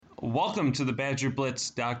Welcome to the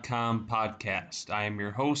BadgerBlitz.com podcast. I am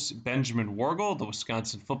your host, Benjamin Wargol, the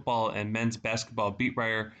Wisconsin football and men's basketball beat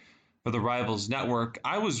writer for the Rivals Network.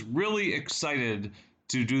 I was really excited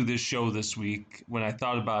to do this show this week when I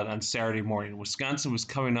thought about it on Saturday morning. Wisconsin was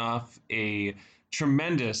coming off a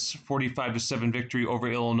tremendous 45-7 victory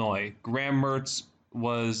over Illinois. Graham Mertz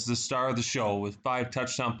was the star of the show with 5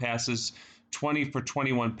 touchdown passes, 20 for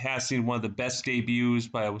 21 passing, one of the best debuts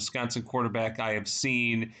by a Wisconsin quarterback I have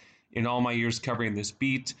seen in all my years covering this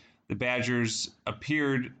beat. The Badgers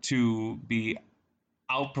appeared to be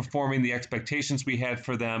outperforming the expectations we had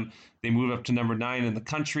for them. They moved up to number 9 in the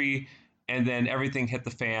country, and then everything hit the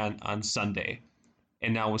fan on Sunday.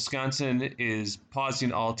 And now Wisconsin is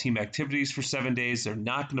pausing all team activities for 7 days. They're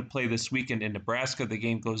not going to play this weekend in Nebraska. The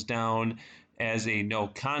game goes down as a no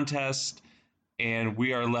contest. And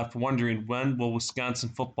we are left wondering, when will Wisconsin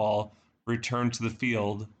football return to the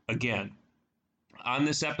field again? On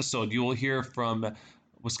this episode, you will hear from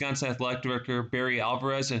Wisconsin Athletic Director Barry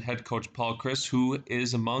Alvarez and head coach Paul Chryst, who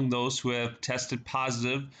is among those who have tested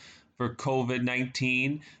positive for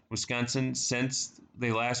COVID-19. Wisconsin, since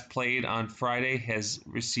they last played on Friday, has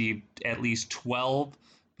received at least 12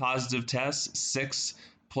 positive tests, 6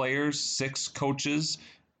 players, 6 coaches.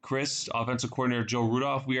 Chryst, offensive coordinator Joe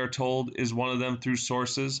Rudolph, we are told, is one of them through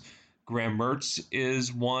sources. Graham Mertz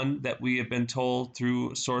is one that we have been told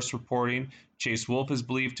through source reporting. Chase Wolf is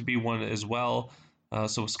believed to be one as well.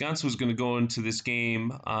 So Wisconsin was going to go into this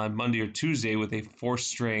game on Monday or Tuesday with a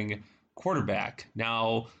 4th-string quarterback.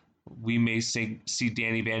 Now, we may see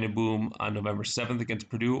Danny Vandenboom on November 7th against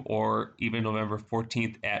Purdue or even November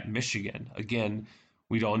 14th at Michigan. Again,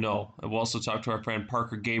 we don't know. We'll also talk to our friend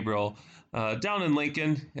Parker Gabriel down in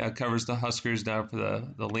Lincoln, covers the Huskers down for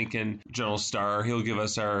the Lincoln Journal-Star. He'll give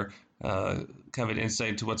us our kind of an insight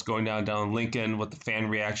into what's going down in Lincoln, what the fan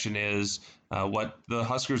reaction is, what the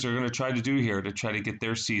Huskers are going to try to do here to try to get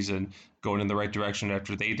their season going in the right direction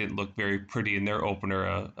after they didn't look very pretty in their opener,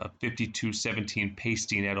 a 52-17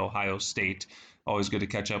 pasting at Ohio State. Always good to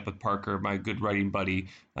catch up with Parker, my good writing buddy,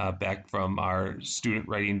 back from our student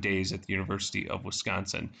writing days at the University of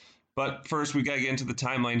Wisconsin. But first, we got to get into the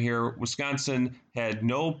timeline here. Wisconsin had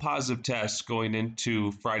no positive tests going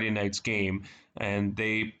into Friday night's game, and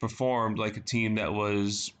they performed like a team that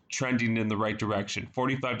was trending in the right direction.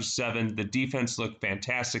 45-7, the defense looked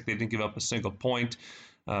fantastic. They didn't give up a single point.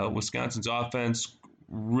 Wisconsin's offense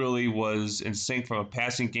really was in sync from a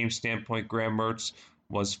passing game standpoint. Graham Mertz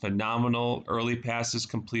was phenomenal. Early passes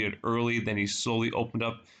completed early, then he slowly opened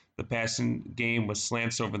up the passing game with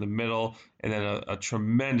slants over the middle, and then a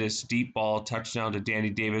tremendous deep ball touchdown to Danny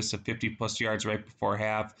Davis of 50-plus yards right before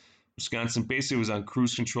half. Wisconsin basically was on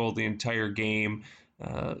cruise control the entire game,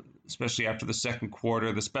 especially after the second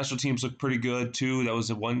quarter. The special teams looked pretty good, too. That was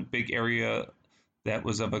the one big area that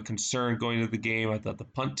was of a concern going into the game. I thought the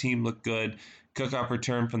punt team looked good. Kickoff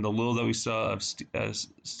return from the little that we saw of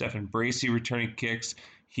Stephen Bracey returning kicks.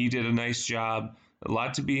 He did a nice job. A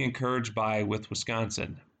lot to be encouraged by with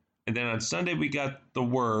Wisconsin. And then on Sunday, we got the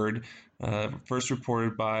word, first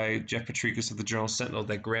reported by Jeff Petrikis of the Journal-Sentinel,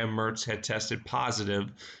 that Graham Mertz had tested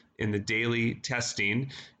positive in the daily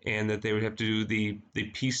testing and that they would have to do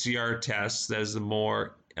the PCR test, that is the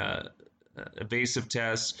more evasive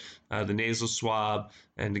test, the nasal swab,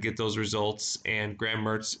 and to get those results. And Graham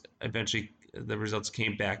Mertz, eventually the results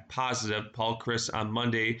came back positive. Paul Chryst on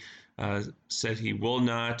Monday said he will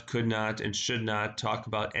not, could not, and should not talk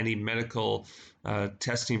about any medical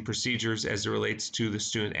testing procedures as it relates to the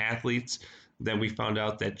student athletes. Then we found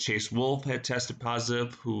out that Chase Wolf had tested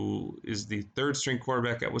positive, who is the 3rd-string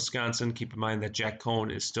quarterback at Wisconsin. Keep in mind that Jack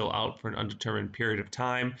Cohn is still out for an undetermined period of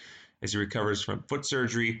time as he recovers from foot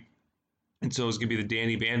surgery. And so it's going to be the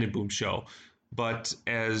Danny Vandenboom show. But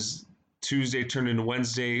as Tuesday turned into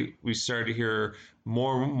Wednesday, we started to hear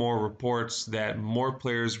more and more reports that more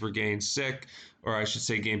players were getting sick, or I should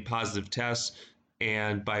say getting positive tests.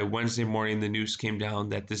 And by Wednesday morning, the news came down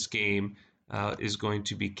that this game is going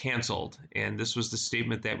to be canceled. And this was the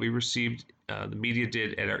statement that we received, the media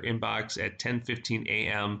did, at our inbox at 10:15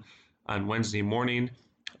 a.m. on Wednesday morning.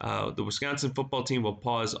 The Wisconsin football team will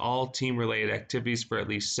pause all team-related activities for at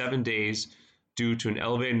least 7 days due to an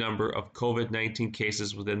elevated number of COVID-19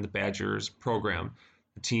 cases within the Badgers program.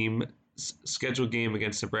 The team's scheduled game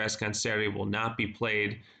against Nebraska on Saturday will not be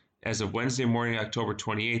played. As of Wednesday morning, October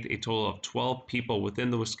 28th, a total of 12 people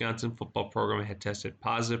within the Wisconsin football program had tested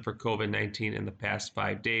positive for COVID-19 in the past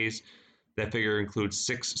 5 days. That figure includes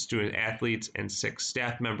 6 student athletes and 6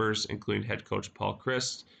 staff members, including head coach Paul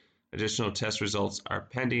Chryst. Additional test results are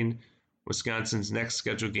pending. Wisconsin's next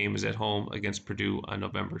scheduled game is at home against Purdue on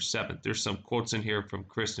November 7th. There's some quotes in here from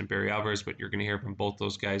Chris and Barry Alvarez, but you're going to hear from both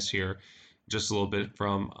those guys here just a little bit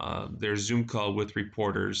from their Zoom call with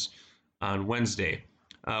reporters on Wednesday.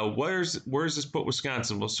 Where's this put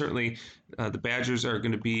Wisconsin? Well, certainly the Badgers are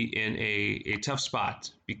going to be in a tough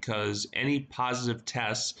spot because any positive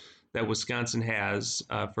tests that Wisconsin has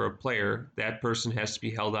for a player, that person has to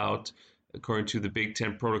be held out according to the Big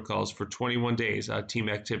Ten protocols for 21 days team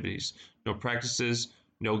activities. No practices,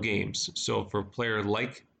 no games. So for a player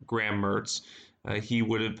like Graham Mertz, he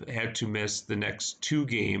would have had to miss the next 2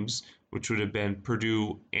 games, which would have been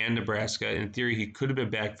Purdue and Nebraska. In theory, he could have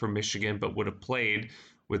been back for Michigan, but would have played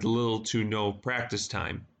with little to no practice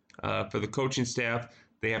time. For the coaching staff,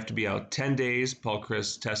 they have to be out 10 days. Paul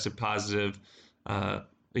Chryst tested positive. On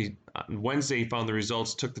Wednesday, he found the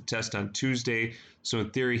results, took the test on Tuesday. So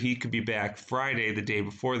in theory, he could be back Friday, the day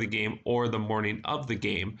before the game, or the morning of the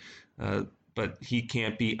game. But he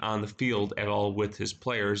can't be on the field at all with his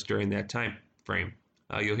players during that time frame.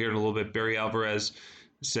 You'll hear in a little bit, Barry Alvarez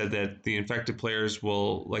said that the infected players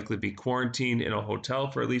will likely be quarantined in a hotel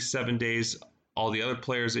for at least 7 days. All the other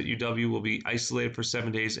players at UW will be isolated for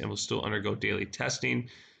 7 days and will still undergo daily testing.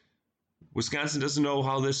 Wisconsin doesn't know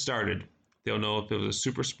how this started. They don't know if it was a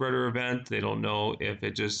super spreader event. They don't know if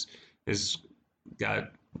it just has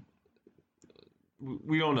got.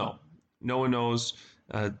 We don't know. No one knows.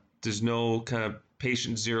 There's no kind of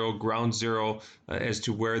patient zero, ground zero as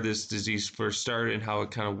to where this disease first started and how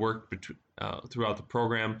it kind of worked throughout the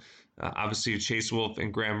program. Obviously, Chase Wolf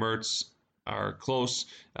and Graham Mertz are close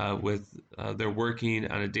they're working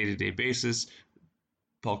on a day-to-day basis.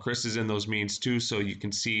 Paul Chryst is in those meetings too, so you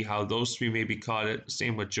can see how those 3 maybe caught it.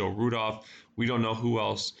 Same with Joe Rudolph. We don't know who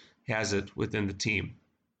else has it within the team.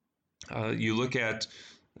 You look at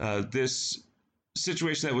this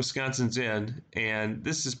situation that Wisconsin's in, and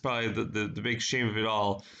this is probably the big shame of it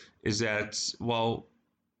all, is that while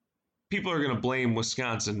people are going to blame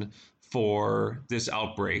Wisconsin for this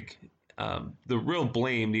outbreak, the real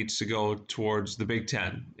blame needs to go towards the Big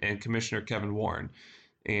Ten and Commissioner Kevin Warren.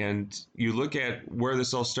 And you look at where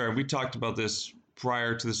this all started. We talked about this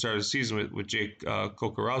prior to the start of the season with Jake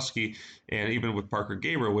Kokorowski and even with Parker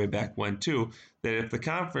Gabriel way back when too, that if the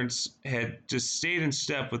conference had just stayed in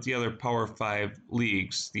step with the other Power 5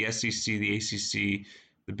 leagues, the SEC, the ACC,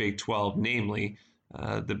 the Big 12 namely,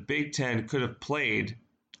 the Big Ten could have played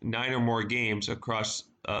 9 or more games across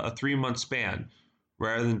a 3-month span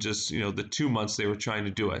rather than just the 2 months they were trying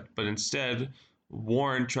to do it. But instead,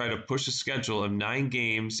 Warren tried to push a schedule of 9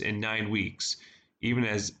 games in 9 weeks, even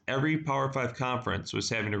as every Power 5 conference was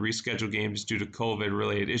having to reschedule games due to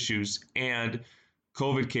COVID-related issues, and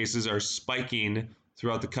COVID cases are spiking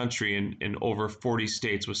throughout the country in over 40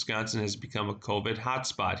 states. Wisconsin has become a COVID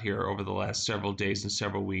hotspot here over the last several days and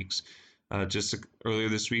several weeks. Just earlier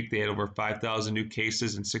this week, they had over 5,000 new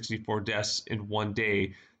cases and 64 deaths in one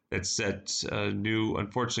day. That set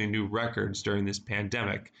unfortunately, new records during this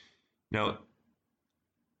pandemic. Now,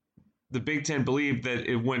 the Big Ten believed that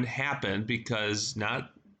it wouldn't happen because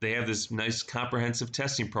they have this nice comprehensive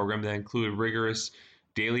testing program that included rigorous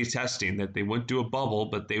daily testing, that they wouldn't do a bubble,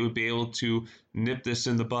 but they would be able to nip this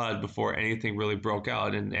in the bud before anything really broke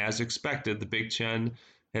out. And as expected, the Big Ten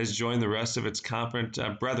has joined the rest of its conference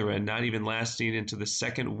brethren, not even lasting into the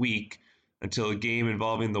second week until a game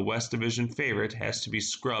involving the West Division favorite has to be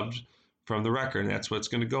scrubbed from the record. And that's what's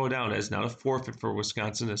going to go down as not a forfeit for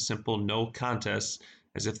Wisconsin, a simple no contest,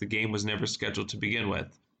 as if the game was never scheduled to begin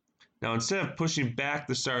with. Now, instead of pushing back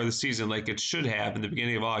the start of the season like it should have in the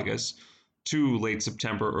beginning of August to late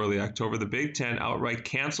September, early October, the Big Ten outright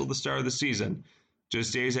canceled the start of the season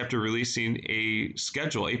just days after releasing a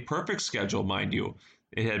schedule, a perfect schedule, mind you.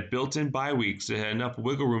 It had built-in bye weeks. It had enough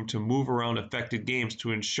wiggle room to move around affected games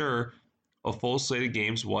to ensure a full slate of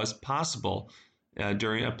games was possible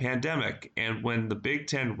during a pandemic. And when the Big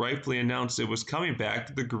Ten rightfully announced it was coming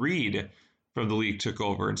back, the greed from the league took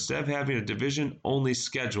over. Instead of having a division-only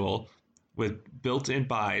schedule with built-in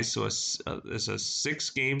buys, so it's a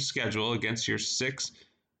 6-game schedule against your 6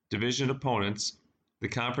 division opponents, the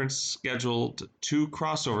conference scheduled 2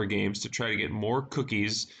 crossover games to try to get more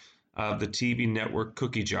cookies of the TV network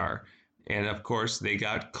cookie jar. And of course, they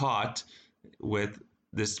got caught with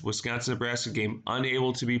this Wisconsin-Nebraska game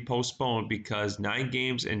unable to be postponed because 9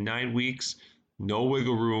 games in 9 weeks, no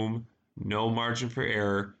wiggle room, no margin for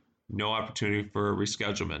error, no opportunity for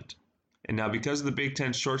reschedulement. And now because of the Big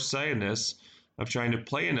Ten's short-sightedness of trying to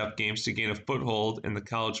play enough games to gain a foothold in the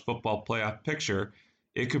college football playoff picture,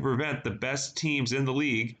 it could prevent the best teams in the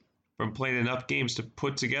league from playing enough games to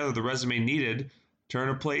put together the resume needed to earn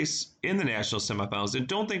a place in the national semifinals. And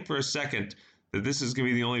don't think for a second that this is going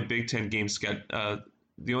to be the only Big Ten game,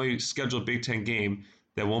 the only scheduled Big Ten game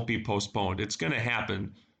that won't be postponed. It's going to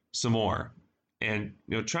happen some more. And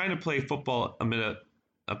trying to play football amid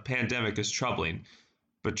a pandemic is troubling,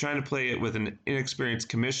 but trying to play it with an inexperienced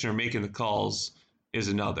commissioner making the calls is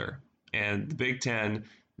another. And the Big Ten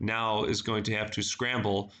now is going to have to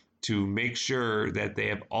scramble to make sure that they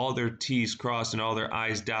have all their T's crossed and all their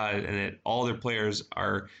I's dotted, and that all their players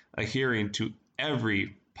are adhering to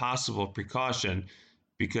every possible precaution,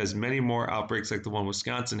 because many more outbreaks like the one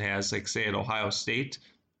Wisconsin has, like say at Ohio State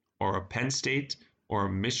or a Penn State or a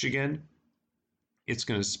Michigan, it's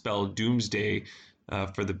going to spell doomsday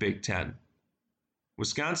for the Big Ten.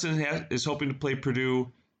 Wisconsin is hoping to play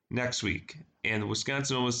Purdue next week, and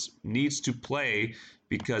Wisconsin almost needs to play,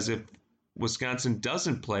 because if Wisconsin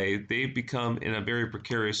doesn't play, they've become in a very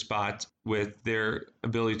precarious spot with their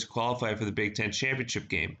ability to qualify for the Big Ten championship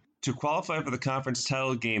game. To qualify for the conference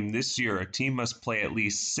title game this year, a team must play at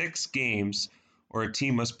least 6 games, or a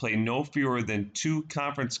team must play no fewer than 2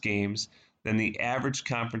 conference games than the average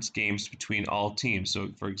conference games between all teams. So,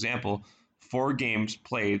 for example, 4 games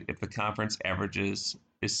played if the conference averages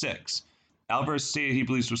is 6. Alvarez stated he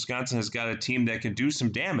believes Wisconsin has got a team that can do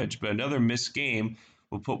some damage, but another missed game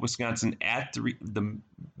will put Wisconsin at the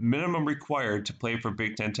minimum required to play for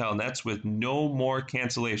Big Ten title, and that's with no more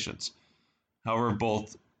cancellations. However,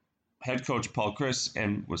 both head coach Paul Chryst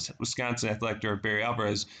and Wisconsin athletic director Barry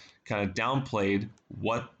Alvarez kind of downplayed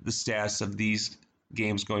what the status of these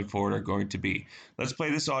games going forward are going to be. Let's play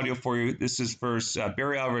this audio for you. This is first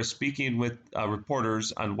Barry Alvarez speaking with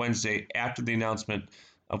reporters on Wednesday after the announcement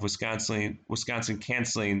of Wisconsin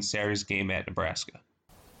canceling Saturday's game at Nebraska.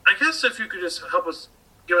 I guess if you could just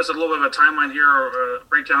give us a little bit of a timeline here, or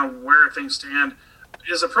break down where things stand.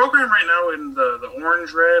 Is the program right now in the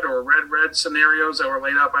orange-red or red-red scenarios that were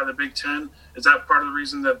laid out by the Big Ten? Is that part of the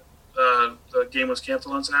reason that the game was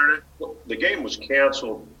canceled on Saturday? Well, the game was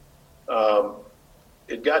canceled.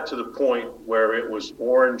 It got to the point where it was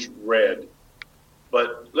orange-red.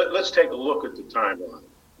 But let's take a look at the timeline.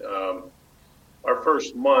 Our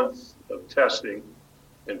first month of testing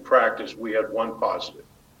and practice, we had 1 positive.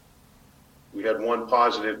 We had 1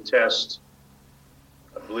 positive test,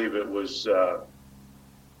 I believe it was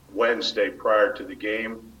Wednesday prior to the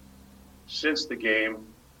game. Since the game,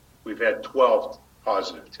 we've had 12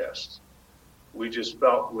 positive tests. We just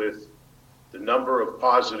felt with the number of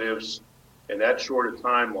positives and that short a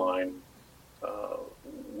timeline,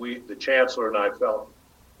 the chancellor and I felt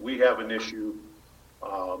we have an issue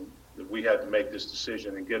that we had to make this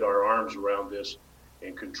decision and get our arms around this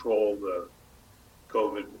and control the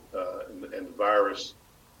COVID and the virus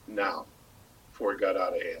now before it got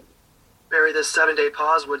out of hand. Barry, this 7-day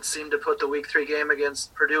pause would seem to put the Week 3 game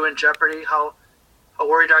against Purdue in jeopardy. How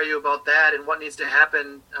worried are you about that, and what needs to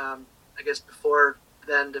happen, I guess, before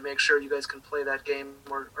then to make sure you guys can play that game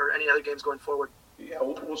or any other games going forward? Yeah,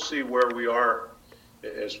 we'll see where we are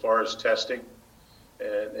as far as testing,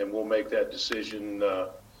 and we'll make that decision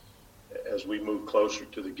as we move closer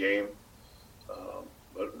to the game.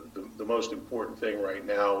 But the most important thing right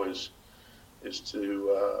now is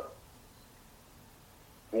to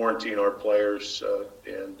quarantine our players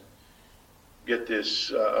and get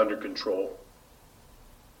this under control.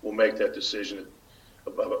 We'll make that decision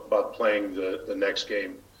about playing the next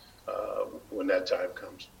game when that time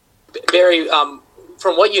comes. Barry,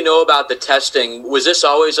 from what you know about the testing, was this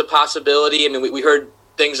always a possibility? I mean, we heard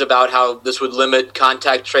things about how this would limit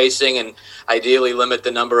contact tracing and ideally limit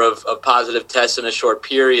the number of positive tests in a short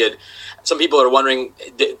period. Some people are wondering,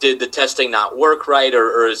 did the testing not work right,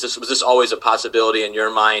 or was this always a possibility in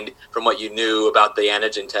your mind from what you knew about the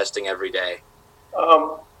antigen testing every day?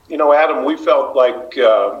 Adam, we felt like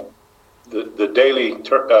the daily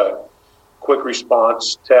quick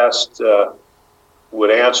response test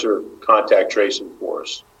would answer contact tracing for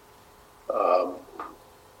us.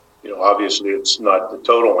 Obviously it's not the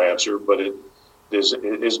total answer, but it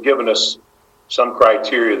is given us some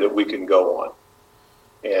criteria that we can go on.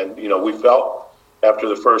 And, we felt after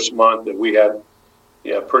the first month that we had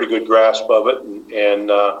a pretty good grasp of it, and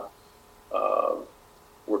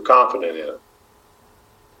we're confident in it.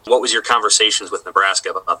 What was your conversations with Nebraska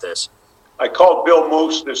about this? I called Bill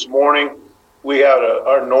Moose this morning. We had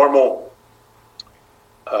our normal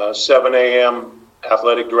 7 a.m.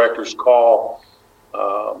 athletic director's call.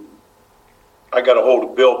 I got a hold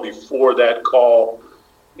of Bill before that call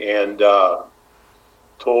and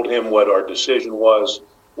told him what our decision was,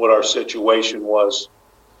 what our situation was.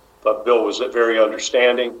 Thought Bill was very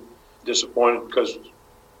understanding, disappointed because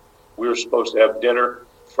we were supposed to have dinner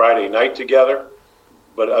Friday night together.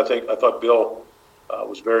 But I thought Bill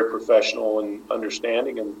was very professional and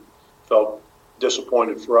understanding, and felt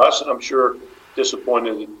disappointed for us, and I'm sure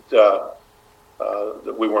disappointed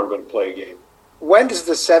that we weren't going to play a game. When does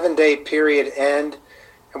the 7-day period end,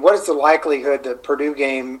 and what is the likelihood the Purdue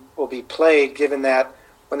game will be played, given that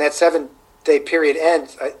when that 7-day period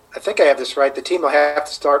ends, I think I have this right, the team will have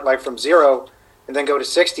to start like from 0 and then go to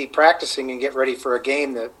 60 practicing and get ready for a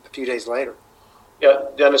game a few days later? Yeah,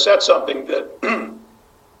 Dennis, that's something that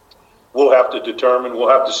we'll have to determine. We'll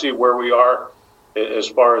have to see where we are as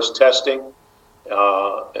far as testing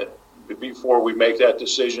before we make that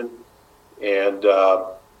decision. And,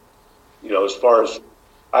 as far as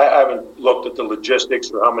I haven't looked at the logistics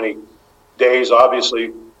for how many days.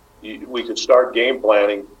 Obviously, we could start game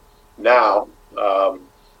planning now.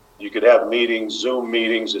 You could have meetings, Zoom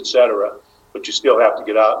meetings, etc., but you still have to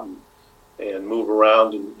get out and move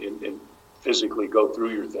around and physically go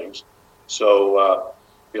through your things. So,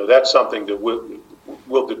 that's something that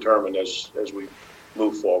we'll determine as we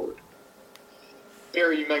move forward.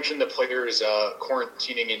 Barry, you mentioned the players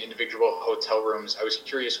quarantining in individual hotel rooms. I was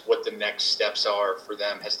curious what the next steps are for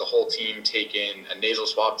them. Has the whole team taken a nasal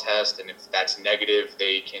swab test? And if that's negative,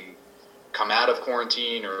 they can come out of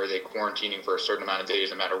quarantine, or are they quarantining for a certain amount of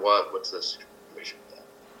days no matter what? What's the situation with that?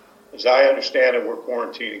 As I understand it, we're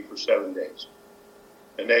quarantining for 7 days.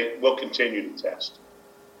 And they will continue to test.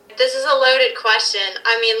 This is a loaded question.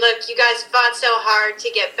 I mean, look, you guys fought so hard to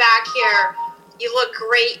get back here. You look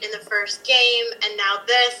great in the first game, and now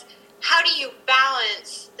this. How do you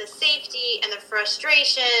balance the safety and the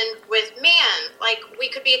frustration with, man, like, we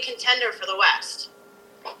could be a contender for the West?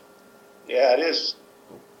 Yeah, it is.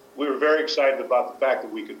 We were very excited about the fact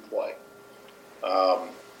that we could play.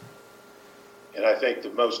 And I think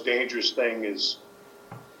the most dangerous thing is,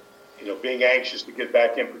 being anxious to get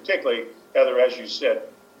back in, particularly, Heather, as you said,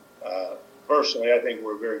 personally, I think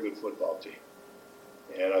we're a very good football team.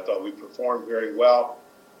 And I thought we performed very well.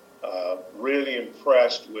 Really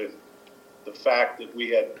impressed with the fact that we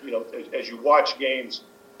had, as you watch games,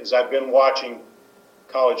 as I've been watching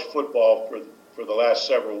college football for the last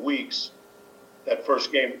several weeks, that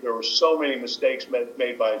first game, there were so many mistakes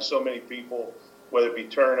made by so many people, whether it be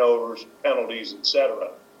turnovers, penalties, etc.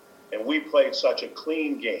 And we played such a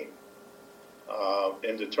clean game.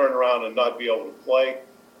 And to turn around and not be able to play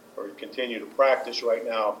or continue to practice right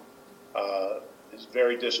now is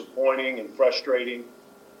very disappointing and frustrating.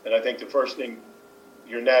 And I think the first thing,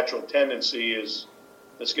 your natural tendency is,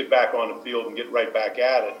 let's get back on the field and get right back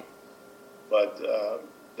at it. But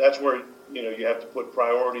that's where, you have to put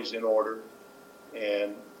priorities in order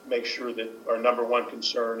and make sure that our number one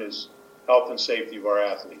concern is health and safety of our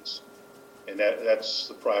athletes. And that's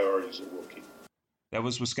the priorities that we'll keep. That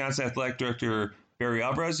was Wisconsin Athletic Director Barry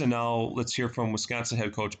Alvarez. And now let's hear from Wisconsin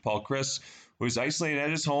head coach Paul Chryst, who is isolated at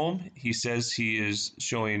his home. He says he is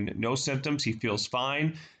showing no symptoms. He feels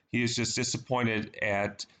fine. He is just disappointed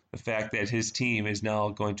at the fact that his team is now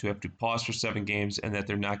going to have to pause for 7 games and that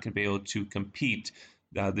they're not going to be able to compete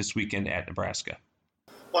this weekend at Nebraska.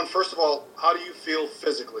 Well, first of all, how do you feel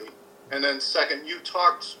physically? And then second, you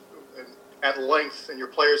talked at length, and your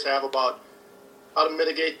players have, about how to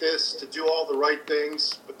mitigate this, to do all the right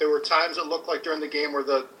things. But there were times it looked like during the game where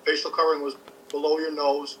the facial covering was below your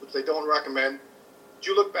nose, which they don't recommend. Do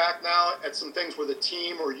you look back now at some things where the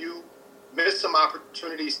team or you missed some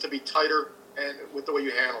opportunities to be tighter and with the way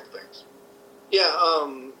you handled things? Yeah,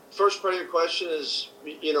 first part of your question is,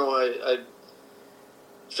 I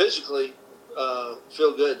physically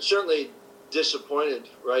feel good. Certainly disappointed,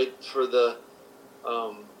 right, for the,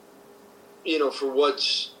 for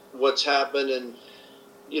what's happened. And,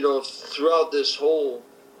 throughout this whole,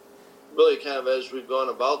 really kind of as we've gone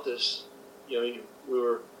about this, we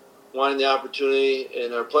were wanting the opportunity,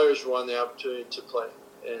 and our players were wanting the opportunity to play.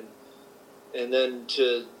 And then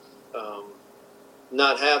to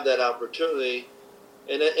not have that opportunity,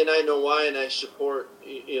 and I know why, and I support,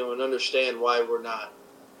 and understand why we're not.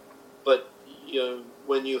 But,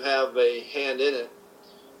 when you have a hand in it,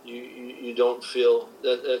 you don't feel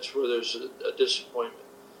that's where there's a disappointment.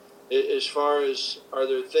 As far as, are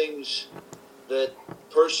there things that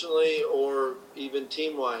personally or even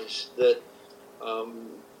team-wise that,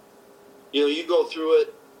 you go through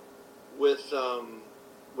it with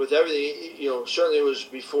everything, certainly it was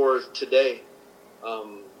before today.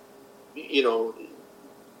 I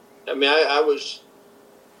was,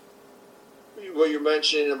 what you're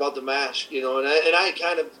mentioning about the mask, and I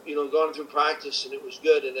kind of, gone through practice, and it was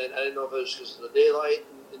good. And then I didn't know if it was because of the daylight,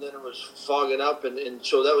 and then it was fogging up. And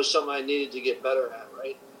so that was something I needed to get better at,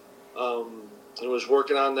 right? I was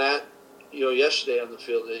working on that, yesterday on the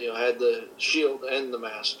field. I had the shield and the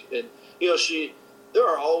mask. And, there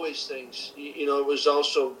are always things, it was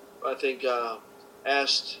also, I think,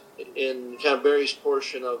 asked in kind of Barry's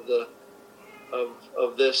portion of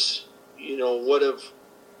this,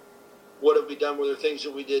 what have we done? Were there things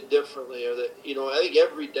that we did differently? Or that, I think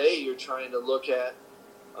every day you're trying to look at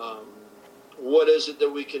what is it that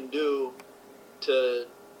we can do to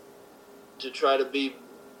try to be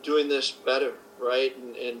doing this better, right?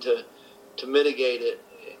 And to mitigate it.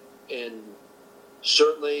 And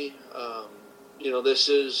certainly, this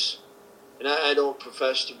is, and I don't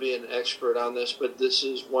profess to be an expert on this, but this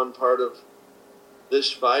is one part of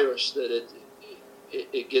this virus that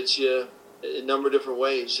it gets you a number of different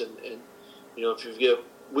ways. And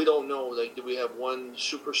we don't know, like, did we have one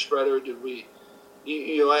super spreader? Did we,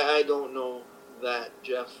 I don't know that,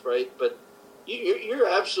 Jeff, right? But you're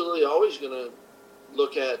absolutely always going to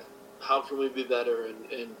look at how can we be better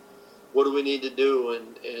and what do we need to do?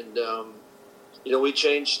 And we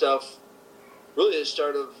changed stuff really at the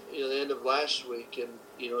start of, the end of last week. And,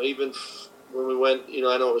 even when we went,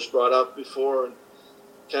 I know it was brought up before, and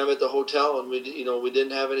kind of at the hotel, and we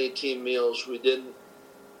didn't have any team meals. We didn't,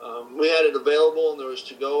 we had it available, and there was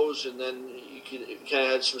to-goes, and then you kind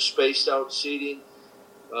of had some spaced out seating.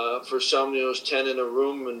 For some, it was 10 in a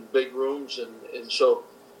room and big rooms. And so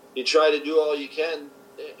you try to do all you can.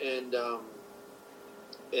 And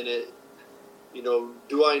it,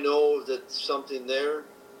 do I know that something there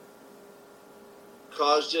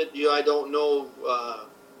caused it? I don't know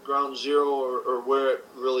ground zero or where it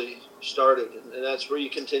really started. And that's where you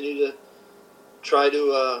continue to try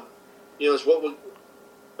to, it's what we,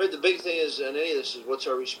 right, the big thing is in any of this is what's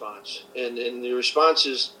our response. And the response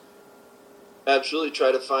is absolutely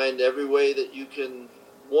try to find every way that you can,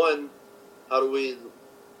 one, how do we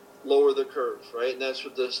lower the curve, right? And that's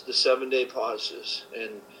what the 7-day pause is.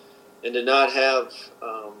 And to not have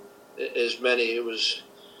as many, it was,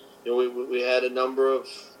 we had a number of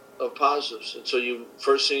positives. And so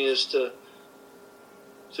first thing is to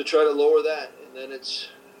try to lower that. And then it's,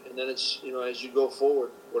 as you go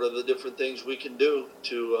forward, what are the different things we can do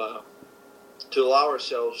to allow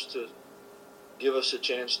ourselves to give us a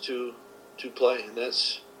chance to play. And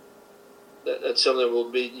that's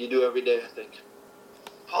something that you do every day, I think.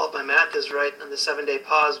 Paul, if my math is right, and the 7-day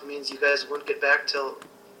pause means you guys won't get back till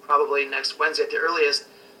probably next Wednesday at the earliest.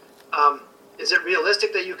 Is it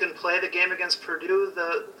realistic that you can play the game against Purdue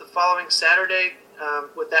the following Saturday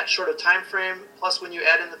with that short of time frame? Plus, when you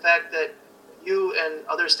add in the fact that you and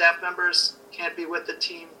other staff members can't be with the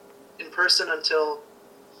team in person until,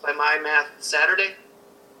 by my math, Saturday?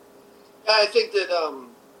 I think that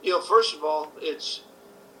first of all,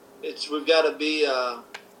 we've got to be.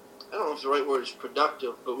 I don't know if the right word is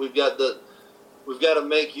productive, but we've got to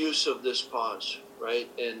make use of this pause, right?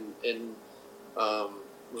 And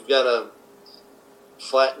we've got to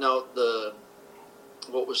flatten out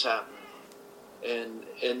what was happening,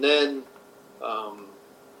 and then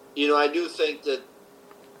I do think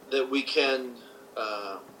that we can.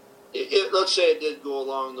 Let's say it did go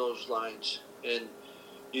along those lines, and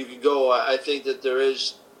you could go. I think that there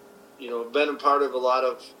is, been a part of a lot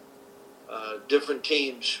of different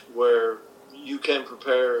teams where you can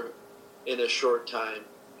prepare in a short time,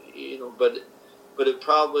 but it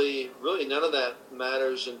probably really none of that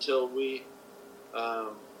matters until we.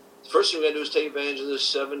 The first thing we got to do is take advantage of this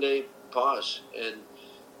 7-day pause, and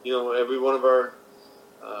every one of our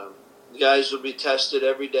guys will be tested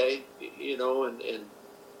every day, and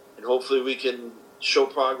hopefully we can show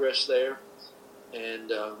progress there,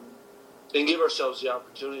 and give ourselves the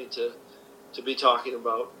opportunity to be talking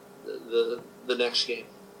about the next game.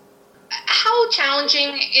 How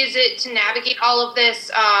challenging is it to navigate all of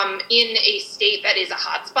this in a state that is a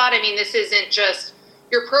hotspot? I mean, this isn't just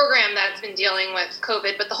your program that's been dealing with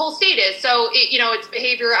COVID, but the whole state is. So, it's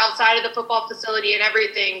behavior outside of the football facility and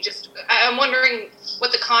everything. I'm wondering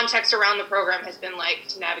what the context around the program has been like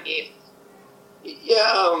to navigate. Yeah,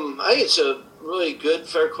 I think it's a really good,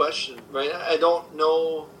 fair question, right? I don't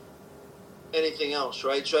know anything else,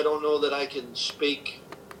 right? So I don't know that I can speak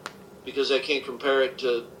because I can't compare it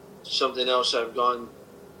to something else I've gone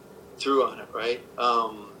through on it, right?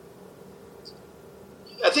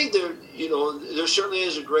 I think there certainly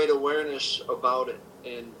is a great awareness about it,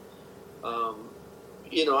 and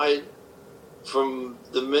from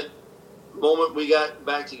the moment we got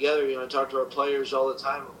back together, I talk to our players all the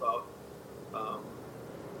time about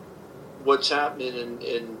what's happening,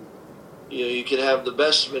 and you can have the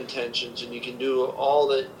best of intentions, and you can do all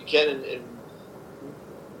that you can, and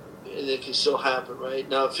it can still happen, right?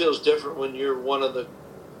 Now, it feels different when you're one of the,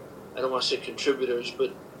 I don't want to say contributors,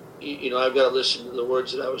 but, I've got to listen to the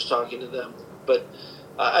words that I was talking to them. But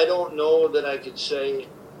I don't know that I could say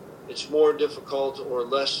it's more difficult or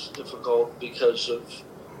less difficult because of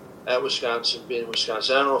at Wisconsin, being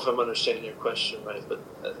Wisconsin. I don't know if I'm understanding your question right, but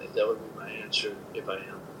I think that would be my answer if I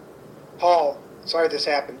am. Paul, sorry this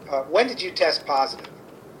happened. When did you test positive?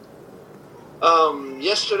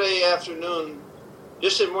 Yesterday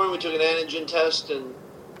morning we took an antigen test and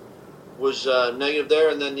was negative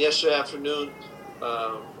there, and then yesterday afternoon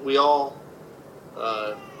we all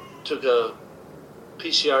took a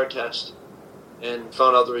PCR test and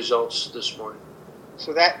found out the results this morning.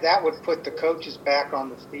 So that would put the coaches back on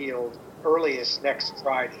the field earliest next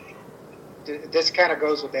Friday. This kind of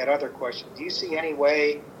goes with that other question. Do you see any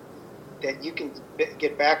way that you can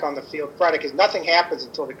get back on the field Friday? Because nothing happens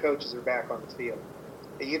until the coaches are back on the field.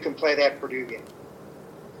 That you can play that Purdue game.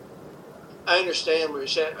 I understand what you're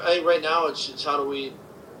saying. I think right now it's how do we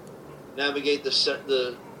navigate the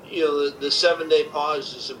 7-day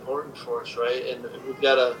pause is important for us, right? And we've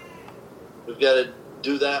got to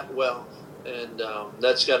do that well, and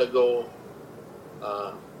that's got to go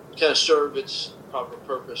kind of serve its proper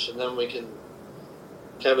purpose, and then we can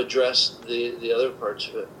kind of address the other parts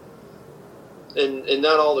of it. And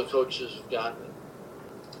not all the coaches have gotten it.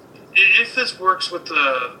 If this works with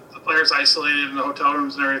the players isolated in the hotel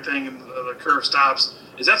rooms and everything, and the curve stops,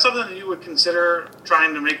 is that something that you would consider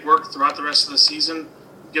trying to make work throughout the rest of the season,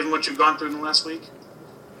 given what you've gone through in the last week?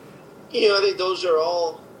 I think those are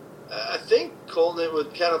all. I think, Colton, it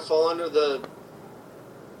would kind of fall under the.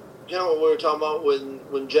 What we were talking about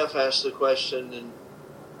when Jeff asked the question, and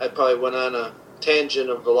I probably went on a tangent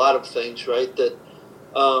of a lot of things, right? That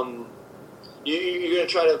you're going to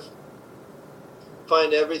try to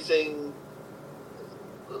find everything.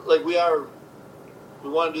 Like we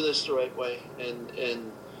want to do this the right way,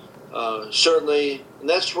 and certainly, and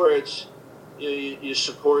that's where it's you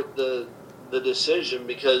support the decision,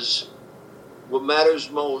 because what matters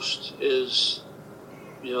most is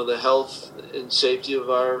the health and safety of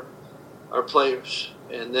our players,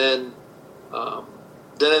 and then I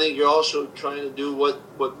think you're also trying to do what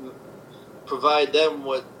provide them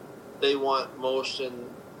what they want most and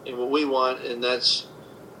what we want, and that's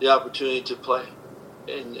the opportunity to play.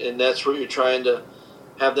 And that's where you're trying to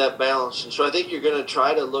have that balance. And so I think you're going to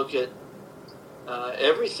try to look at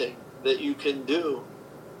everything that you can do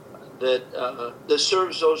that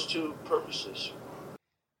serves those two purposes.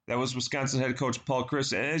 That was Wisconsin head coach Paul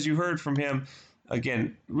Chryst. And as you heard from him,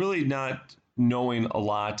 again, really not knowing a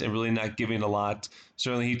lot and really not giving a lot.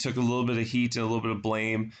 Certainly he took a little bit of heat and a little bit of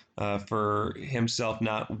blame for himself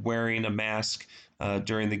not wearing a mask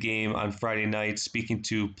during the game on Friday night. Speaking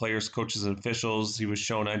to players, coaches, and officials, he was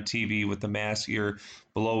shown on TV with the mask either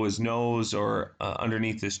below his nose or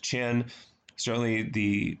underneath his chin. Certainly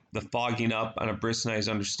the fogging up on a brisk night is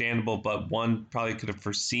understandable, but one probably could have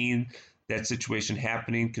foreseen that situation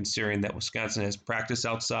happening, considering that Wisconsin has practice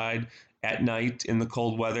outside at night in the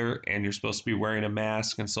cold weather, and you're supposed to be wearing a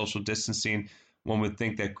mask and social distancing. One would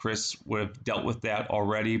think that Chris would have dealt with that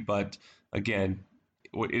already, but again,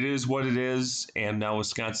 it is what it is, and now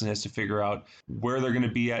Wisconsin has to figure out where they're going to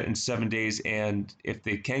be at in 7 days, and if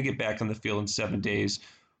they can get back on the field in 7 days,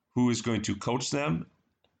 who is going to coach them?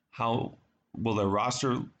 How will their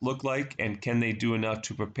roster look like, and can they do enough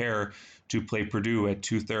to prepare to play Purdue at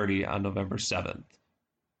 2:30 on November 7th?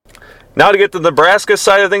 Now to get to the Nebraska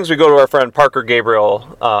side of things, we go to our friend Parker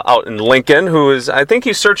Gabriel out in Lincoln, I think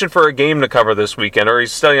he's searching for a game to cover this weekend, or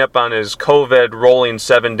he's studying up on his COVID rolling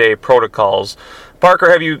 7-day protocols. Parker,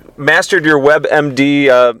 have you mastered your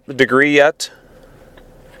WebMD degree yet?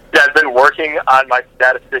 Yeah, I've been working on my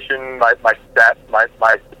statistician,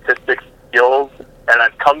 my statistics skills, and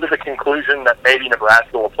I've come to the conclusion that maybe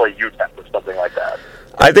Nebraska will play UTEP or something like that.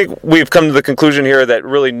 I think we've come to the conclusion here that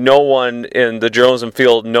really no one in the journalism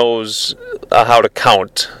field knows how to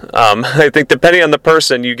count. I think depending on the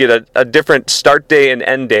person, you get a different start day and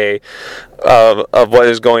end day of what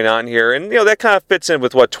is going on here. And, that kind of fits in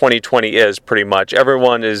with what 2020 is pretty much.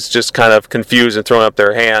 Everyone is just kind of confused and throwing up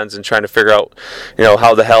their hands and trying to figure out,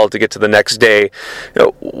 how the hell to get to the next day.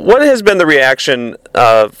 What has been the reaction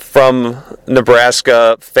from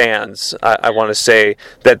Nebraska fans, I want to say,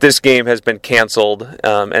 that this game has been canceled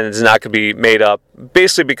and it's not going to be made up,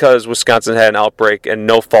 basically because Wisconsin had an outbreak and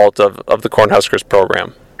no fault of the Cornhuskers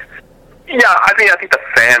program? Yeah, I think the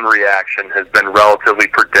fan reaction has been relatively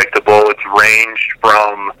predictable. It's ranged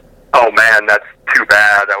from, oh man, that's too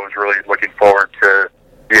bad, I was really looking forward to,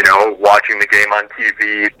 watching the game on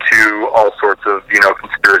TV, to all sorts of,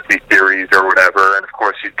 conspiracy theories or whatever. And of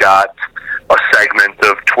course you've got a segment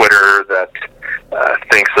of Twitter that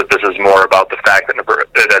thinks that this is more about the fact that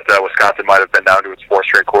Wisconsin might have been down to its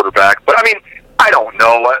fourth-string quarterback. But I don't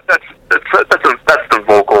know. That's the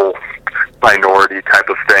vocal minority type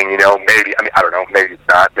of thing. Maybe, I don't know, maybe it's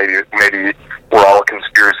not. Maybe we're all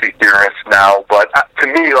conspiracy theorists now. But to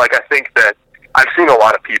me, I think that I've seen a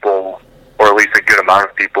lot of people, or at least a good amount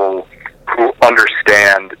of people, who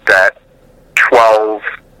understand that 12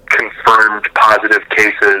 confirmed positive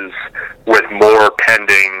cases with more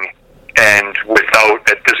pending, and without,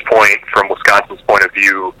 at this point, from Wisconsin's point of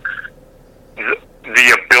view,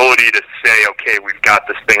 the ability to say, okay, we've got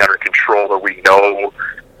this thing under control, or we know,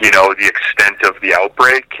 the extent of the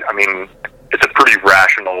outbreak. I mean, it's a pretty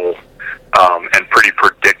rational and pretty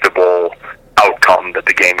predictable outcome that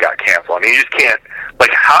the game got canceled. I mean, you just can't,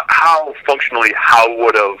 how functionally, how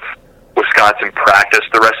would have Wisconsin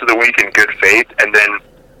practiced the rest of the week in good faith, and then,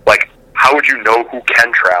 how would you know who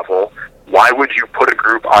can travel? Why would you put a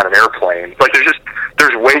group on an airplane?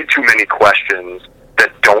 There's way too many questions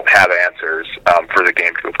that don't have answers for the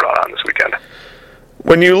game to have gone on this weekend.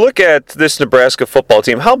 When you look at this Nebraska football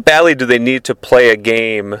team, how badly do they need to play a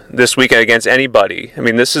game this weekend against anybody? I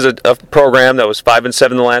mean, this is a program that was 5-7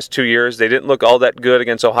 the last 2 years. They didn't look all that good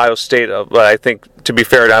against Ohio State, but I think, to be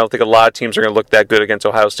fair, I don't think a lot of teams are going to look that good against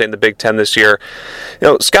Ohio State in the Big Ten this year.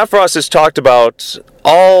 Scott Frost has talked about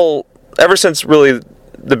ever since really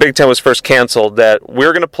the Big Ten was first canceled, that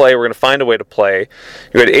we're going to play, we're going to find a way to play.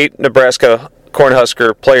 You had 8 Nebraska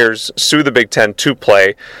Cornhusker players sue the Big Ten to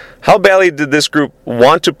play. How badly did this group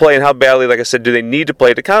want to play, and how badly, like I said, do they need to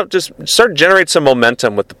play to kind of just start generate some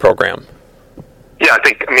momentum with the program? Yeah, I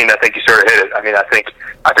think you sort of hit it. I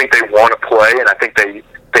think they want to play, and I think they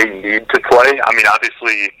need to play. I mean,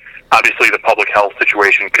 obviously the public health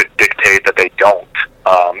situation could dictate that they don't.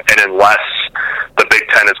 And unless the Big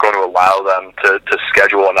Ten is going to allow them to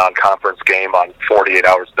schedule a non-conference game on 48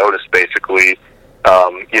 hours notice, basically,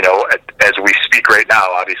 as we speak right now,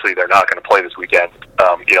 obviously they're not going to play this weekend.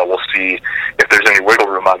 We'll see if there's any wiggle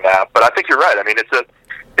room on that. But I think you're right. I mean, it's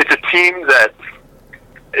a team that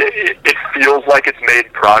it feels like it's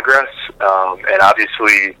made progress. And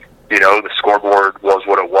obviously, the scoreboard was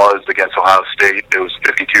what it was against Ohio State. It was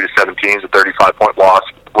 52-17, it's a 35-point loss,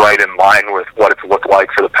 right in line with what it's looked like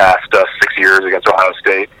for the past 6 years against Ohio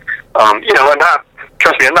State.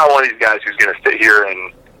 Trust me, I'm not one of these guys who's going to sit here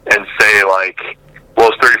and say, well,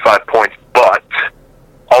 it's 35 points, but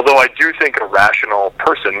although I do think a rational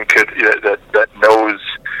person that knows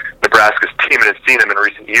Nebraska's team and has seen them in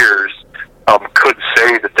recent years could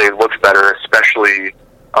say that they looked better, especially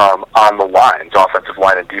on the lines, offensive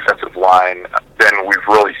line and defensive line, than we've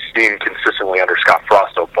really seen consistently under Scott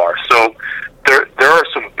Frost so far. So there are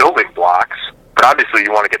some building blocks, but obviously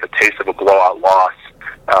you want to get the taste of a blowout loss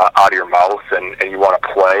out of your mouth, and you want to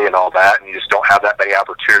play and all that, and you just don't have that many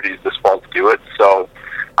opportunities this fall to do it. So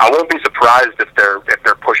I won't be surprised if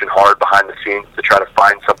they're pushing hard behind the scenes to try to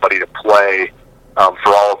find somebody to play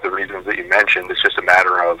for all of the reasons that you mentioned. It's just a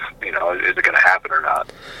matter of, is it going to happen or not?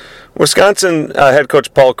 Wisconsin head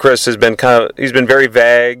coach Paul Chryst has been he's been very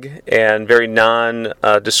vague and very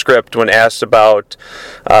nondescript when asked about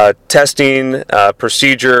testing,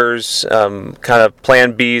 procedures, kind of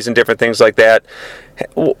plan Bs and different things like that.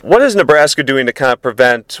 What is Nebraska doing to kind of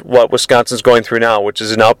prevent what Wisconsin's going through now, which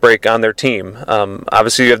is an outbreak on their team?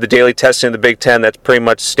 Obviously, you have the daily testing in the Big Ten. That's pretty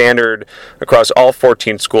much standard across all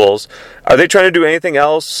 14 schools. Are they trying to do anything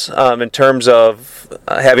else in terms of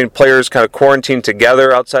having players kind of quarantined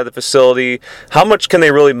together outside the facility? How much can they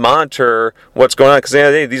really monitor what's going on? Because at the end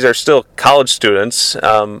of the day, these are still college students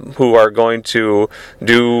who are going to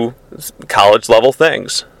do college-level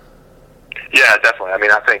things. Yeah, definitely. I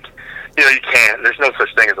mean, I think you can't. There's no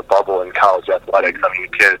such thing as a bubble in college athletics. I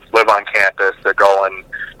mean, kids live on campus. They're going.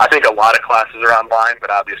 I think a lot of classes are online,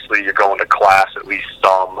 but obviously you're going to class at least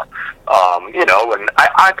some. And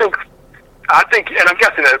I think, and I'm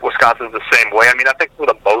guessing that Wisconsin's the same way. I mean, I think for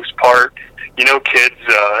the most part, kids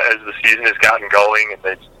as the season has gotten going and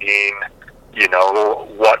they've seen,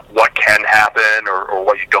 what can happen or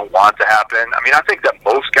what you don't want to happen. I mean, I think that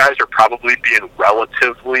most guys are probably being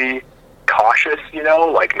relatively cautious,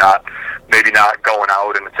 maybe not going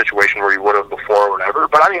out in a situation where you would have before or whatever.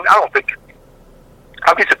 But I mean,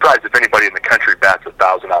 I'd be surprised if anybody in the country bats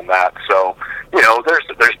 1,000 on that. So,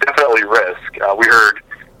 there's definitely risk. We heard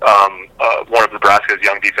one of Nebraska's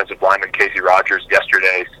young defensive linemen, Casey Rogers,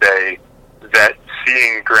 yesterday say that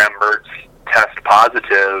seeing Graham Mertz test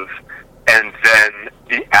positive and then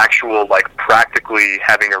the actual, practically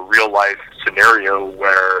having a real life scenario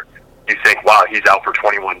where you think, wow, he's out for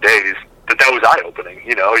 21 days, that was eye-opening.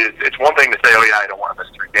 It's one thing to say, oh yeah, I don't want to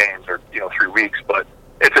miss 3 games or 3 weeks, but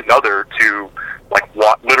it's another to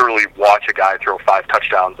literally watch a guy throw 5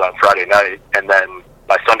 touchdowns on Friday night and then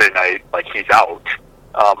by Sunday night he's out.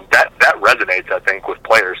 That resonates, I think, with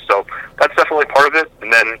players. So that's definitely part of it.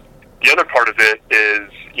 And then the other part of it is,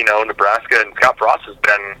 Nebraska and Scott Frost has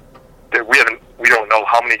been. We don't know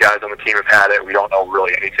how many guys on the team have had it. We don't know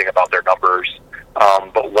really anything about their numbers.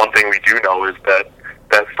 But one thing we do know is that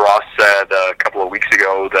Frost said a couple of weeks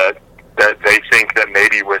ago that they think that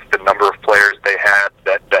maybe with the number of players they had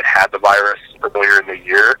that had the virus earlier in the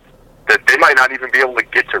year, that they might not even be able to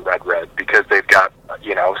get to Red because they've got,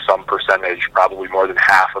 some percentage, probably more than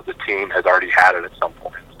half of the team has already had it at some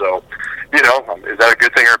point. So, is that a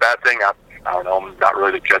good thing or a bad thing? I don't know. I'm not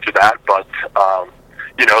really the judge of that, but,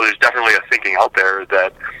 there's definitely a thinking out there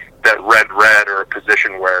that Red or a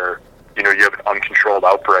position where, you have an uncontrolled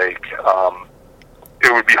outbreak,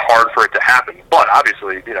 it would be hard for it to happen. But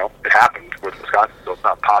obviously, it happened with Wisconsin, so it's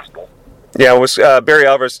not possible. Yeah, Barry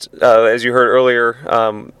Alvarez, as you heard earlier,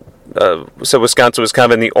 so Wisconsin was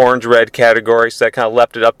kind of in the orange-red category, so that kind of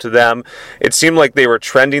left it up to them. It seemed like they were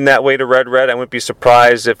trending that way to red-red. I wouldn't be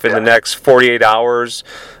surprised if in the next 48 hours,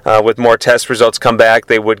 with more test results come back,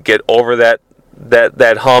 they would get over that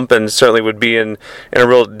hump, and certainly would be in a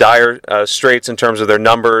real dire straits in terms of their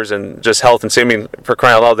numbers and just health and safety. I mean, for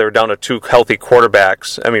crying out loud, they were down to 2 healthy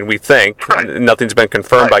quarterbacks. I mean, we think. Nothing's been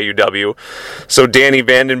confirmed by UW. So Danny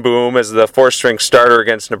Vandenboom as the 4th-string starter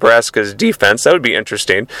against Nebraska's defense, that would be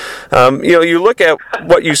interesting. You look at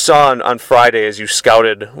what you saw on Friday as you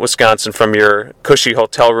scouted Wisconsin from your cushy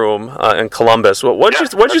hotel room in Columbus. What'd you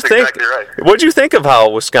think? Exactly right. What'd you think of how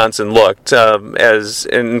Wisconsin looked as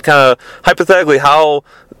in kind of hypothetically how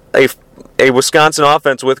a Wisconsin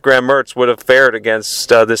offense with Graham Mertz would have fared against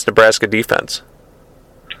this Nebraska defense?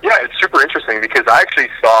 Yeah, it's super interesting because I actually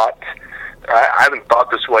thought, I haven't thought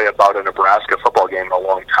this way about a Nebraska football game in a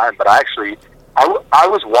long time, but I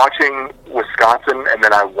was watching Wisconsin and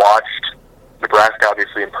then I watched Nebraska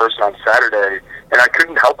obviously in person on Saturday, and I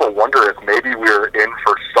couldn't help but wonder if maybe we were in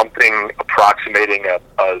for something approximating a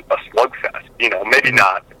slugfest. Maybe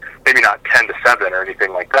not 10-7 or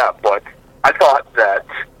anything like that, but I thought that,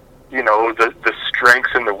 the strengths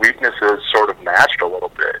and the weaknesses sort of matched a little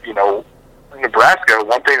bit. Nebraska,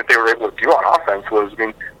 one thing that they were able to do on offense was,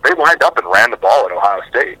 they lined up and ran the ball at Ohio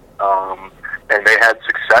State. And they had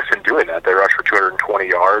success in doing that. They rushed for 220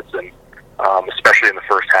 yards, and especially in the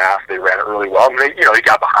first half, they ran it really well. I mean, they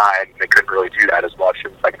got behind. And they couldn't really do that as much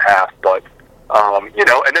in the second half. But,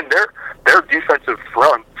 and then their defensive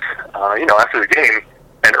front, after the game,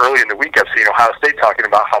 and early in the week, I've seen Ohio State talking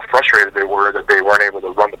about how frustrated they were that they weren't able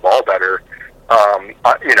to run the ball better. And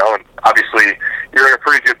obviously you're in a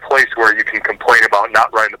pretty good place where you can complain about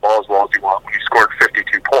not running the ball as well as you want when you scored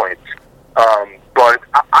 52 points. But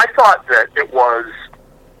I thought that it was,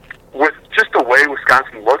 with just the way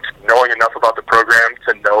Wisconsin looked, knowing enough about the program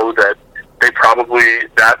to know that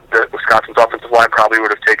that Wisconsin's offensive line probably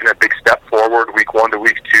would have taken a big step forward week 1 to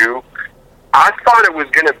week 2. I thought it was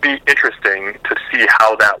going to be interesting to see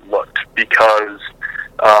how that looked because,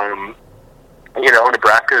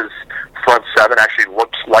 Nebraska's front seven actually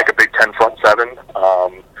looked like a Big Ten front seven,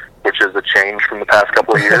 which is a change from the past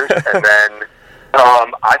couple of years. And then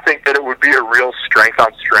I think that it would be a real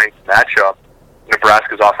strength-on-strength matchup,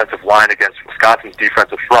 Nebraska's offensive line against Wisconsin's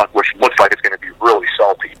defensive front, which looks like it's going to be really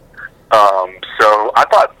salty. So I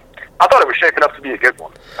thought it was shaping up to be a good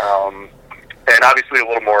one. And obviously a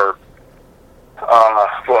little more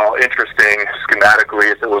interesting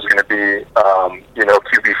schematically if it was going to be,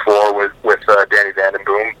 QB4 with Danny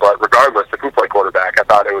Vandenboom. But regardless, if who played quarterback, I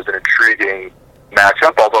thought it was an intriguing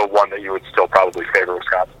matchup, although one that you would still probably favor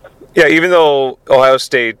Wisconsin. Yeah, even though Ohio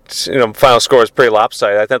State, final score was pretty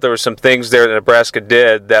lopsided, I thought there were some things there that Nebraska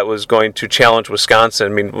did that was going to challenge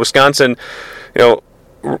Wisconsin. I mean, Wisconsin,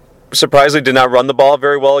 surprisingly did not run the ball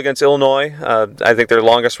very well against Illinois. I think their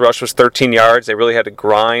longest rush was 13 yards. They really had to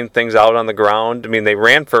grind things out on the ground. I mean, they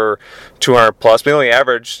ran for 200 plus. They only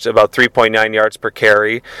averaged about 3.9 yards per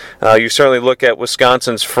carry. You certainly look at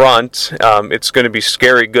Wisconsin's front. It's going to be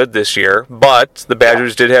scary good this year, but the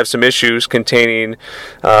Badgers did have some issues containing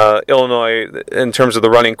Illinois in terms of the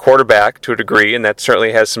running quarterback to a degree, and that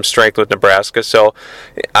certainly has some strength with Nebraska. So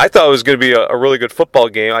I thought it was going to be a really good football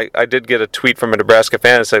game. I did get a tweet from a Nebraska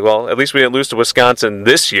fan that said, well, at least we didn't lose to Wisconsin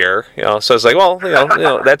this year. So it's like, well,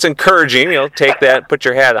 that's encouraging. Take that, put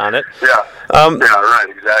your hat on it. Yeah. Right,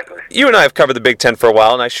 exactly. You and I have covered the Big Ten for a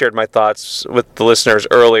while, and I shared my thoughts with the listeners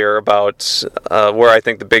earlier about where I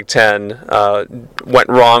think the Big Ten went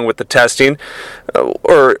wrong with the testing,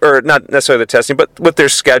 or not necessarily the testing, but with their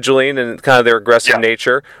scheduling and kind of their aggressive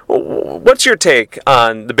nature. What's your take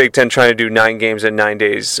on the Big Ten trying to do 9 games in 9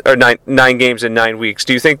 days, or nine games in 9 weeks?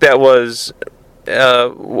 Do you think that was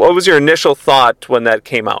what was your initial thought when that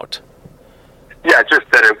came out? Yeah, just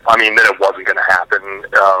that it wasn't going to happen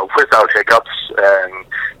without hiccups, and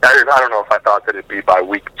I don't know if I thought that it'd be by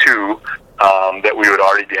week 2 that we would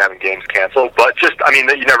already be having games canceled, but just, I mean,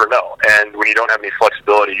 you never know. And when you don't have any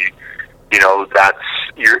flexibility,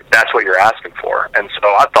 that's what you're asking for. And so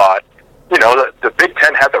I thought, the Big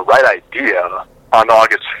Ten had the right idea on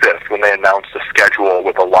August 5th when they announced the schedule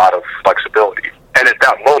with a lot of flexibility. And at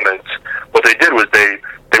that moment, what they did was they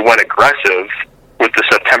went aggressive with the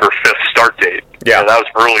September 5th start date. Yeah. That was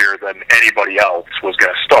earlier than anybody else was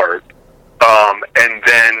going to start. And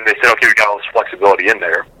then they said, okay, we got all this flexibility in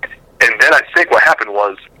there. And then I think what happened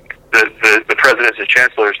was the presidents and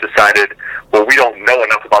chancellors decided, well, we don't know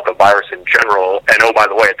enough about the virus in general. And, oh, by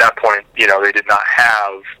the way, at that point, they did not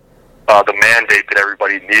have the mandate that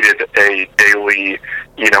everybody needed a daily,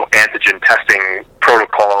 antigen testing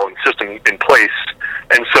protocol and system in place.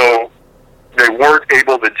 And so they weren't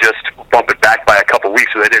able to just bump it back by a couple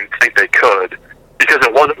weeks, so they didn't think they could. Because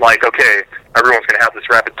it wasn't like, okay, everyone's going to have this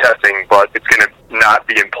rapid testing, but it's going to not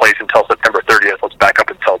be in place until September 30th. Let's back up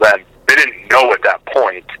until then. They didn't know at that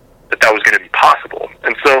point that was going to be possible.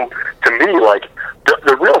 And so, to me, like,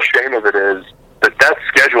 the real shame of it is that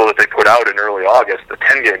schedule that they put out in early August, the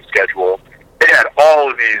 10-game schedule, it had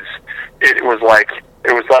all of these. It was like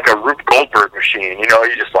a Rube Goldberg machine. You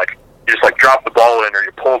just drop the ball in or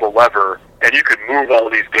you pull the lever, and you could move all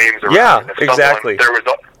these games around. Yeah, and if exactly.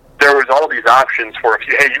 There was all these options for if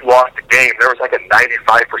you lost the game, there was like a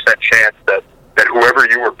 95% chance that whoever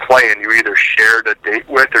you were playing, you either shared a date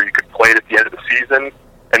with or you could play it at the end of the season.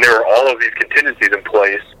 And there were all of these contingencies in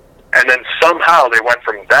place. And then somehow they went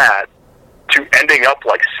from that to ending up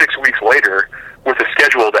like 6 weeks later with a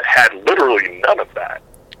schedule that had literally none of that.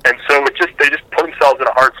 And so they just put themselves in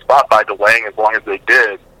a hard spot by delaying as long as they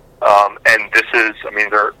did. And this is, I mean,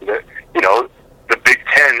 the Big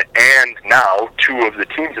Ten and now 2 of the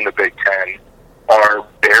teams in the Big Ten are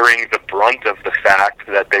bearing the brunt of the fact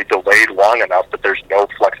that they delayed long enough that there's no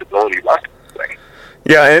flexibility left in this thing.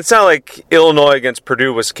 Yeah, and it's not like Illinois against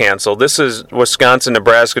Purdue was canceled. This is Wisconsin,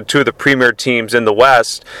 Nebraska, 2 of the premier teams in the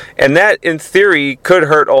West. And that, in theory, could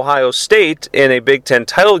hurt Ohio State in a Big Ten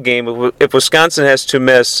title game if Wisconsin has to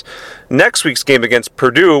miss next week's game against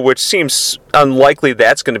Purdue, which seems unlikely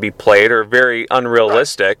that's going to be played or very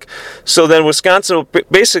unrealistic. So then Wisconsin,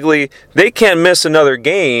 basically, they can't miss another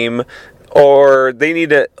game, or they need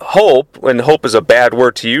to hope, and hope is a bad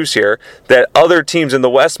word to use here, that other teams in the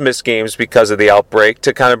West miss games because of the outbreak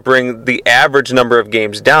to kind of bring the average number of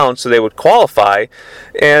games down so they would qualify.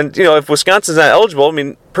 And, if Wisconsin's not eligible, I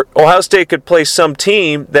mean, Ohio State could play some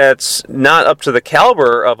team that's not up to the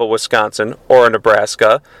caliber of a Wisconsin or a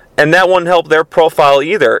Nebraska, and that wouldn't help their profile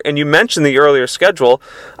either. And you mentioned the earlier schedule.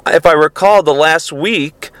 If I recall, the last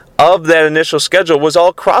week of that initial schedule was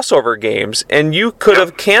all crossover games, and you could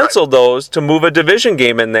have canceled those to move a division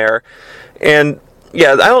game in there. And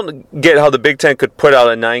yeah, I don't get how the Big Ten could put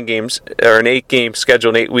out a 9 games or an 8-game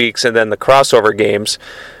schedule in 8 weeks and then the crossover games,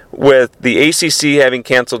 with the ACC having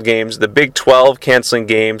canceled games, the Big 12 canceling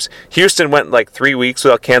games. Houston went like 3 weeks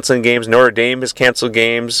without canceling games. Notre Dame has canceled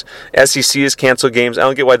games. SEC has canceled games. I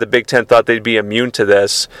don't get why the Big Ten thought they'd be immune to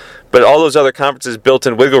this, but all those other conferences built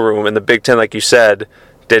in wiggle room, and the Big Ten, like you said,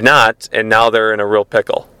 did not, and now they're in a real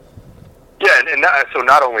pickle. Yeah, and so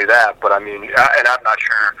not only that, but I mean, and I'm not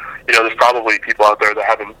sure, there's probably people out there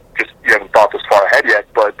that you haven't thought this far ahead yet,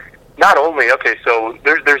 but not only, okay, so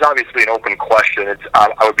there's obviously an open question. I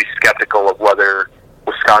would be skeptical of whether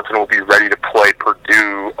Wisconsin will be ready to play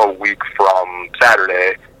Purdue a week from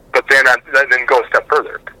Saturday, but then go a step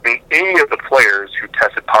further. I mean, any of the players who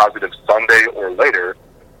tested positive Sunday or later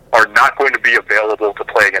are not going to be available to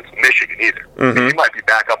play against Michigan either. Mm-hmm. You might be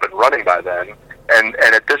back up and running by then, and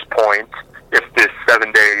at this point, if this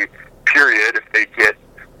 7-day period, if they get,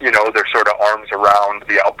 their sort of arms around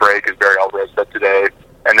the outbreak, as Barry Alvarez said today,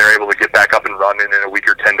 and they're able to get back up and running in a week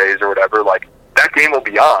or 10 days or whatever, like, that game will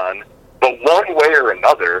be on, but one way or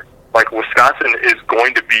another, like, Wisconsin is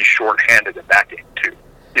going to be shorthanded in that game too.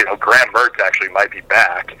 Graham Mertz actually might be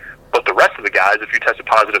back, but the rest of the guys, if you tested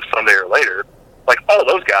positive Sunday or later, like, all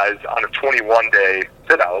those guys on a 21-day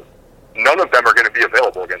sit-out, none of them are going to be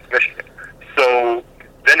available against Michigan. So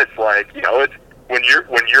then it's like, it's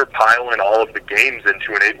when you're piling all of the games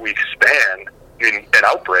into an 8-week span in an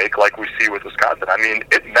outbreak like we see with Wisconsin, I mean,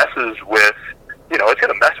 it messes with, it's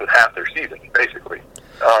going to mess with half their season, basically.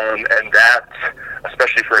 And that,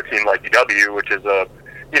 especially for a team like UW, which is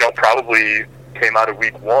probably came out of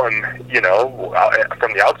week 1,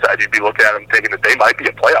 from the outside, you'd be looking at them thinking that they might be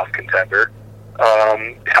a playoff contender.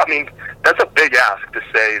 I mean, that's a big ask to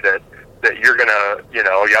say that you're going to, you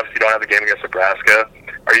obviously don't have the game against Nebraska.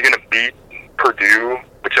 Are you going to beat Purdue,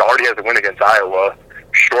 which already has a win against Iowa,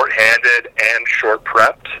 shorthanded and short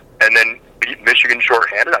prepped, and then beat Michigan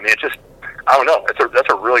shorthanded. I mean, it's just, I don't know. That's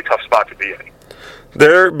a really tough spot to be in.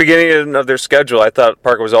 Their beginning of their schedule, I thought,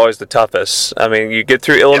 Parker, was always the toughest. I mean, you get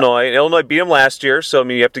through Illinois. And Illinois beat them last year, so I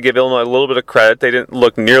mean, you have to give Illinois a little bit of credit. They didn't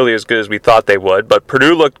look nearly as good as we thought they would, but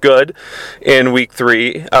Purdue looked good in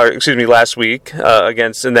last week in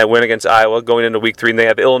that win against Iowa, going into week 3, and they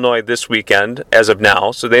have Illinois this weekend as of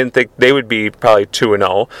now, so they didn't think they would be probably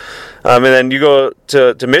 2-0. And then you go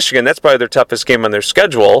to Michigan. That's probably their toughest game on their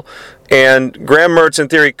schedule, and Graham Mertz, in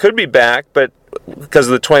theory, could be back, but because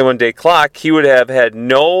of the 21-day clock, he would have had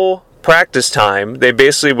no practice time. They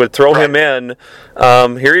basically would throw him in.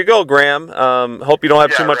 Here you go, Graham. Hope you don't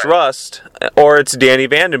have too much rust. Or it's Danny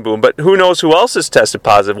Vandenboom. But who knows who else is tested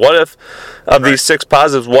positive? What if, of these 6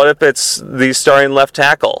 positives, what if it's the starting left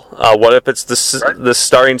tackle? What if it's the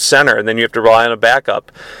starting center, and then you have to rely on a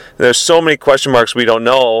backup? There's so many question marks we don't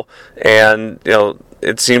know, and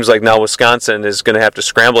it seems like now Wisconsin is going to have to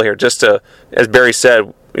scramble here just to, as Barry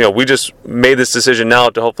said, we just made this decision now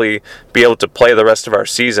to hopefully be able to play the rest of our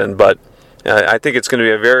season. But I think it's going to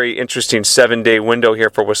be a very interesting 7-day window here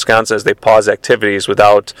for Wisconsin as they pause activities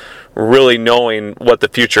without really knowing what the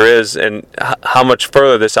future is and how much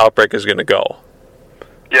further this outbreak is going to go.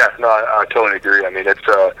 Yeah, no, I totally agree. I mean, it's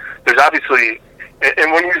there's obviously,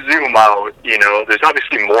 and when you zoom out, there's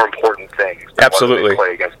obviously more important things than absolutely whether they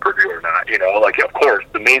play against Purdue or not. Of course,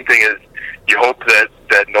 the main thing is you hope that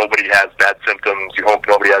nobody has bad symptoms. You hope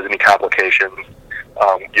nobody has any complications.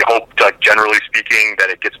 You hope, generally speaking, that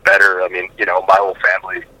it gets better. I mean, my whole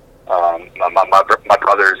family, my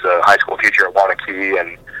brother's a high school teacher at Wanakee,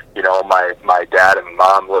 and my dad and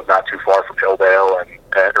mom live not too far from Hilldale,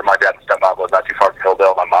 or my dad and stepmom live not too far from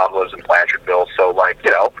Hilldale. My mom lives in Blanchardville, so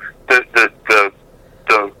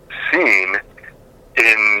the scene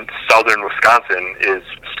in southern Wisconsin is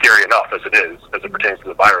scary enough as it is, as it pertains to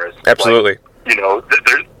the virus. Absolutely.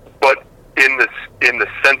 But in the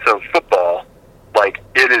sense of football,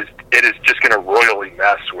 it is just going to royally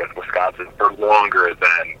mess with Wisconsin for longer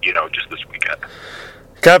than just this weekend.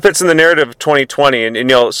 Kind of fits in the narrative of 2020,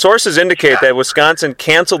 and sources indicate that Wisconsin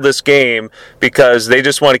canceled this game because they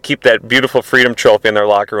just want to keep that beautiful Freedom Trophy in their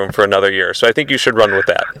locker room for another year. So I think you should run with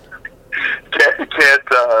that.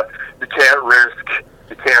 You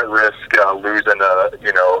can't risk losing a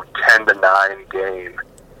 10-9 game,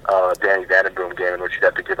 Danny Vandenboom game, in which you'd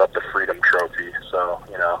have to give up the Freedom Trophy. So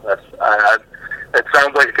it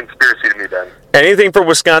sounds like a conspiracy to me, Ben. Anything for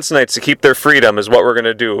Wisconsinites to keep their freedom is what we're going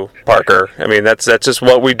to do, Parker. I mean, that's just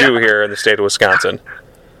what we do here in the state of Wisconsin.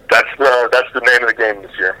 That's the name of the game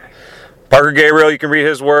this year. Parker Gabriel, you can read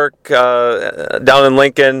his work down in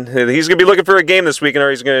Lincoln. He's going to be looking for a game this weekend, or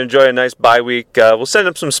he's going to enjoy a nice bye week. We'll send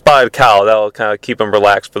him some Spotted Cow. That'll kind of keep him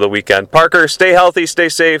relaxed for the weekend. Parker, stay healthy, stay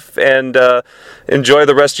safe, and enjoy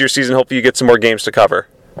the rest of your season. Hopefully you get some more games to cover.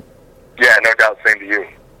 Yeah, no doubt. Same to you.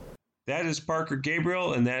 That is Parker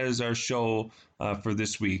Gabriel, and that is our show for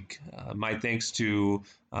this week. My thanks to,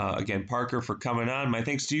 again, Parker for coming on. My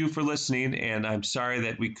thanks to you for listening, and I'm sorry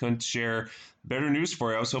that we couldn't share better news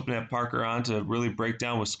for you. I was hoping to have Parker on to really break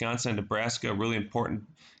down Wisconsin and Nebraska, a really important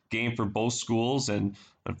game for both schools, and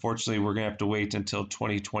unfortunately we're going to have to wait until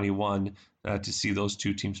 2021 to see those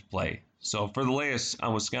two teams play. So for the latest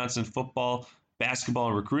on Wisconsin football, basketball,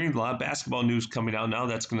 and recruiting, a lot of basketball news coming out now.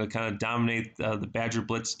 That's going to kind of dominate the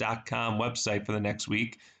BadgerBlitz.com website for the next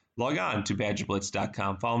week. Log on to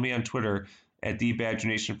BadgerBlitz.com. Follow me on Twitter at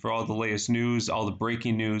 @TheBadgerNation for all the latest news, all the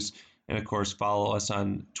breaking news, and of course, follow us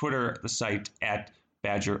on Twitter, the site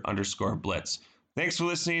 @Badger_Blitz. Thanks for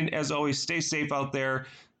listening. As always, stay safe out there.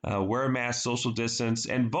 Wear a mask, social distance,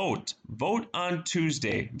 and vote. Vote on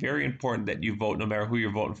Tuesday. Very important that you vote no matter who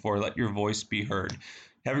you're voting for. Let your voice be heard.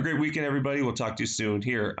 Have a great weekend, everybody. We'll talk to you soon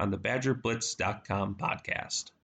here on the BadgerBlitz.com podcast.